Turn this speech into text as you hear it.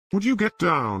Would you get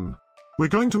down? We're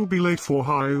going to be late for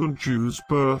Hyunju's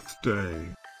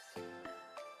birthday.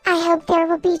 I hope there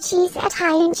will be cheese at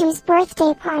Hyunju's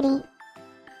birthday party.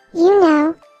 You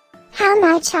know how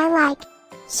much I like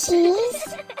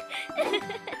cheese.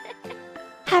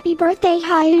 Happy birthday,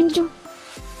 Hyunju.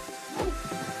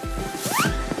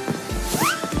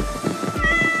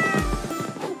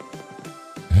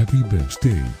 Happy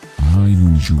birthday,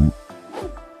 Hyunju.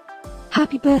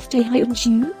 Happy birthday,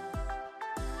 Hyunju.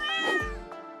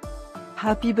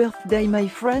 Happy birthday, my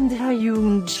friend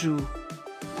Hyunju.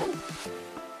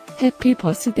 Happy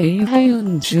birthday,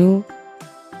 Hyunju.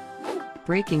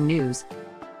 Breaking news.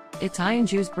 It's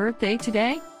Hyunju's birthday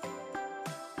today?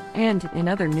 And in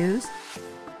other news,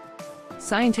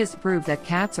 scientists prove that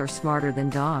cats are smarter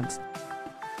than dogs.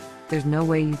 There's no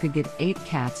way you could get 8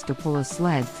 cats to pull a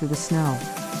sled through the snow.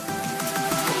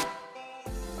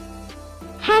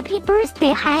 Happy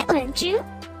birthday, Hyunju.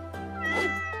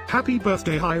 Happy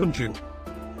birthday, Hyunju.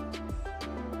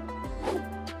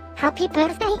 Happy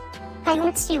birthday,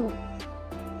 Hyunju.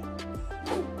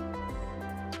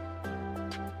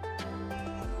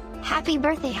 Happy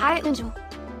birthday, Hyunju.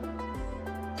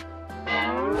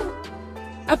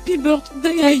 Happy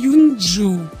birthday,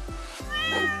 Hyunju.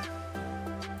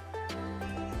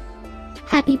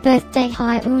 Happy birthday,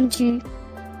 Hyunju.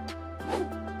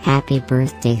 Happy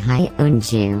birthday,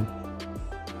 Hyunju.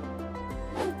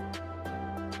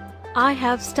 I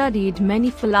have studied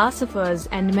many philosophers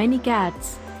and many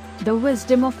cats. The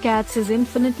wisdom of cats is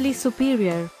infinitely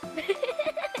superior.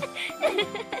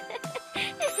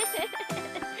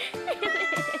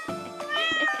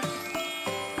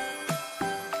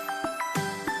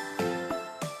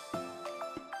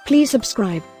 Please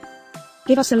subscribe,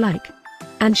 give us a like,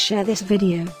 and share this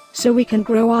video, so we can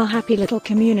grow our happy little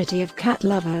community of cat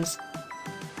lovers.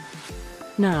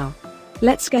 Now,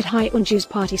 let's get Hyunju's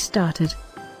party started.